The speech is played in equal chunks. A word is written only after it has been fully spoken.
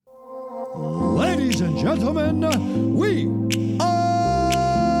Ladies and gentlemen, we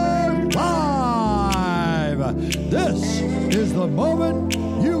are live! This is the moment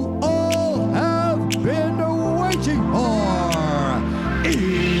you all have been waiting for.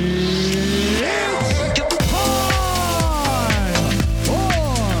 It's time for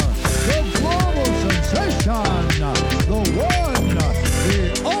the global sensation, the one, the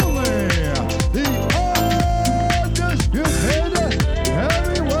only, the undisputed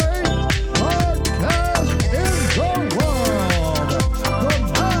heavyweight podcast in the world, the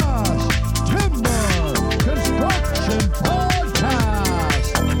Mass Timber Construction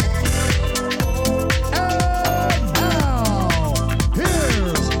Podcast. And now,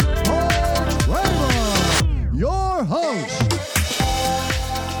 here's Paul Kramer, your host.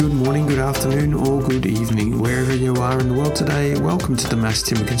 Good morning, good afternoon, or good evening, wherever you are in the world today. Welcome to the Mass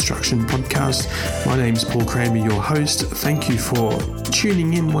Timber Construction Podcast. My name's Paul Kramer, your host. Thank you for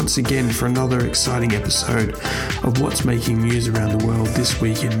tuning in once again for another exciting episode of what's making news around the world this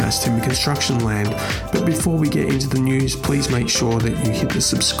week in Mass Timber Construction land. But before we get into the news, please make sure that you hit the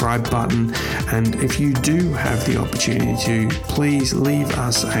subscribe button. And if you do have the opportunity to, please leave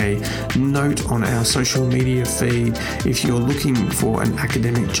us a note on our social media feed. If you're looking for an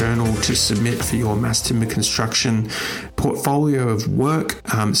academic journal to submit for your Mass Timber Construction portfolio of work,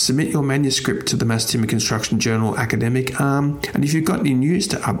 submit your manuscript to the Mass Timber Construction Journal academic arm. And if you've got any news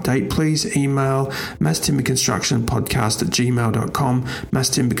to update, please email masstimberconstructionpodcast@gmail.com,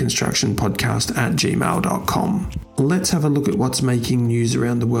 masstimberconstructionpodcast@gmail.com. Let's have a look at what's making news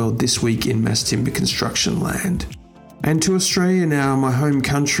around the world this week in Mass Timber Construction land. And to Australia now, my home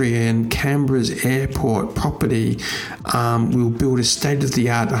country, and Canberra's airport property will build a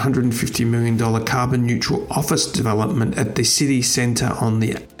state-of-the-art $150 million carbon-neutral office development at the city centre on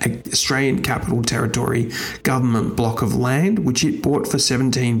the Australian Capital Territory government block of land, which it bought for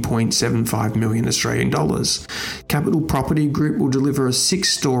 17.75 million Australian dollars. Capital Property Group will deliver a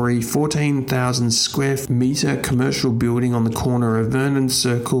 6-storey, 14,000 square metre commercial building on the corner of Vernon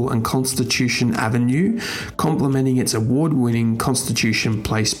Circle and Constitution Avenue, complementing its award-winning Constitution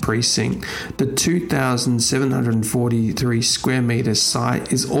Place precinct. The 2,743 square metre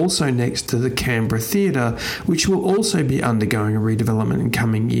site is also next to the Canberra Theatre, which will also be undergoing a redevelopment in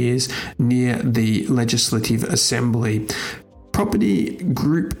coming years near the Legislative Assembly. Property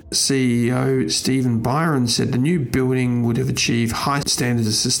Group CEO Stephen Byron said the new building would have achieved high standards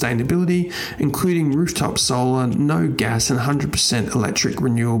of sustainability, including rooftop solar, no gas and 100% electric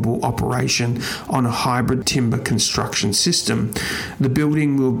renewable operation on a hybrid timber construction system. The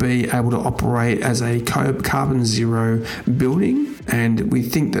building will be able to operate as a carbon zero building, and we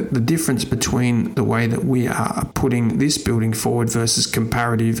think that the difference between the way that we are putting this building forward versus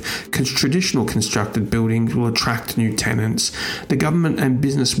comparative traditional constructed buildings will attract new tenants. The government and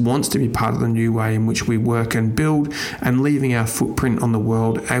business wants to be part of the new way in which we work and build, and leaving our footprint on the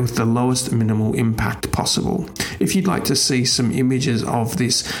world with the lowest minimal impact possible. If you'd like to see some images of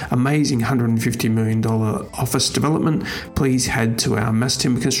this amazing $150 million office development, please head to our Mass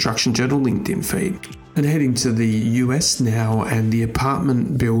Timber Construction Journal LinkedIn feed. And heading to the US now, and the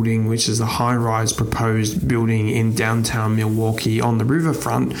apartment building, which is a high-rise proposed building in downtown Milwaukee on the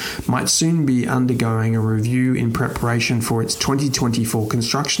riverfront, might soon be undergoing a review in preparation for its 2024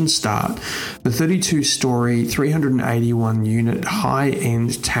 construction start. The 32-storey, 381-unit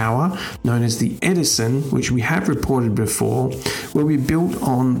high-end tower, known as the Edison, which we have reported before, will be built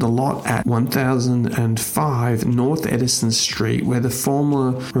on the lot at 1005 North Edison Street, where the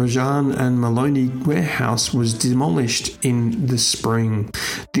former Rojan and Maloney warehouse was demolished in the spring.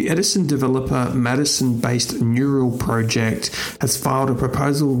 The Edison developer, Madison-based Neural Project, has filed a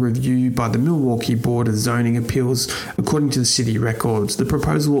proposal review by the Milwaukee Board of Zoning Appeals, according to the city records. The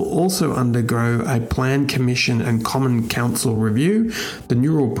proposal will also undergo a Plan Commission and Common Council review. The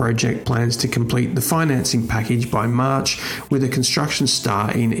Neural Project plans to complete the financing package by March, with a construction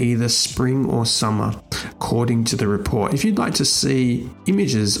start in either spring or summer, according to the report. If you'd like to see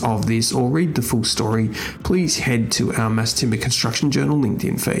images of this or read the full story, please head to our Mass Timber Construction Journal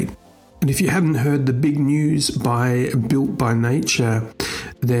LinkedIn feed. And if you haven't heard the big news by Built by Nature,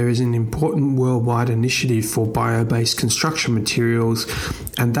 there is an important worldwide initiative for bio-based construction materials,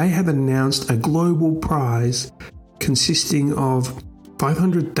 and they have announced a global prize consisting of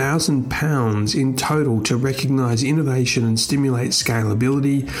 £500,000 in total to recognise innovation and stimulate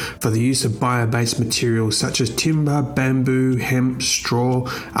scalability for the use of bio-based materials such as timber, bamboo, hemp, straw,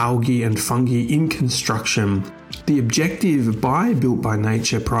 algae and fungi in construction. The objective by Built by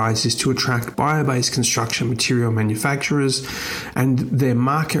Nature Prize is to attract bio-based construction material manufacturers and their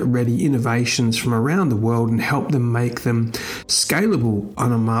market-ready innovations from around the world and help them make them scalable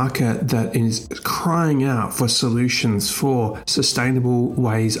on a market that is crying out for solutions for sustainable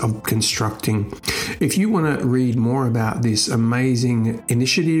ways of constructing. If you want to read more about this amazing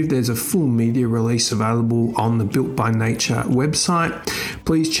initiative, there's a full media release available on the Built by Nature website.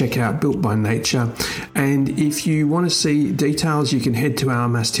 Please check out Built by Nature. And if you want to see details, you can head to our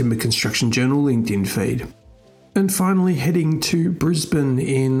Mass Timber Construction Journal LinkedIn feed. And finally, heading to Brisbane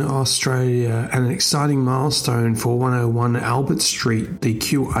in Australia, an exciting milestone for 101 Albert Street. The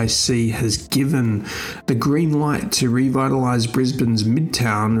QIC has given the green light to revitalise Brisbane's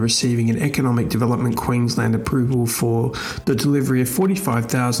Midtown, receiving an Economic Development Queensland approval for the delivery of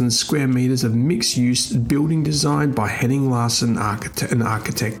 45,000 square metres of mixed-use building design by Henning Larsen and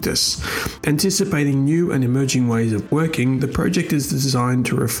Architectus. Anticipating new and emerging ways of working, the project is designed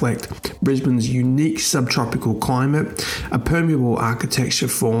to reflect Brisbane's unique subtropical climate, a permeable architecture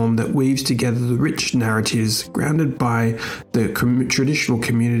form that weaves together the rich narratives grounded by the traditional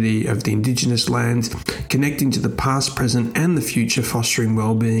community of the Indigenous lands, connecting to the past, present and the future, fostering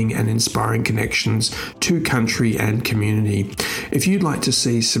well-being and inspiring connections to country and community. If you'd like to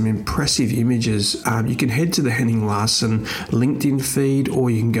see some impressive images, you can head to the Henning Larsen LinkedIn feed,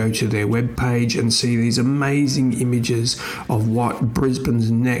 or you can go to their webpage and see these amazing images of what Brisbane's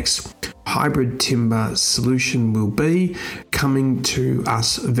next hybrid timber solution will be, coming to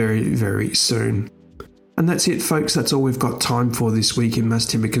us very, very soon. And that's it, folks. That's all we've got time for this week in Mass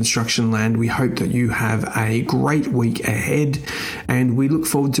Timber Construction Land. We hope that you have a great week ahead, and we look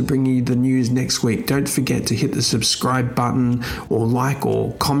forward to bringing you the news next week. Don't forget to hit the subscribe button or like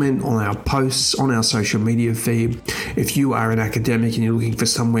or comment on our posts on our social media feed. If you are an academic and you're looking for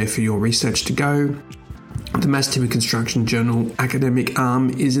somewhere for your research to go, the Mass Timber Construction Journal academic arm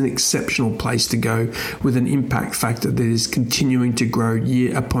is an exceptional place to go, with an impact factor that is continuing to grow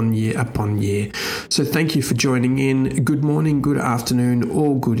year upon year upon year. So thank you for joining in. Good morning, good afternoon,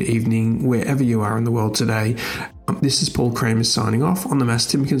 or good evening, wherever you are in the world today. This is Paul Kramer signing off on the Mass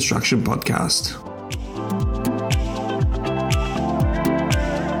Timber Construction Podcast.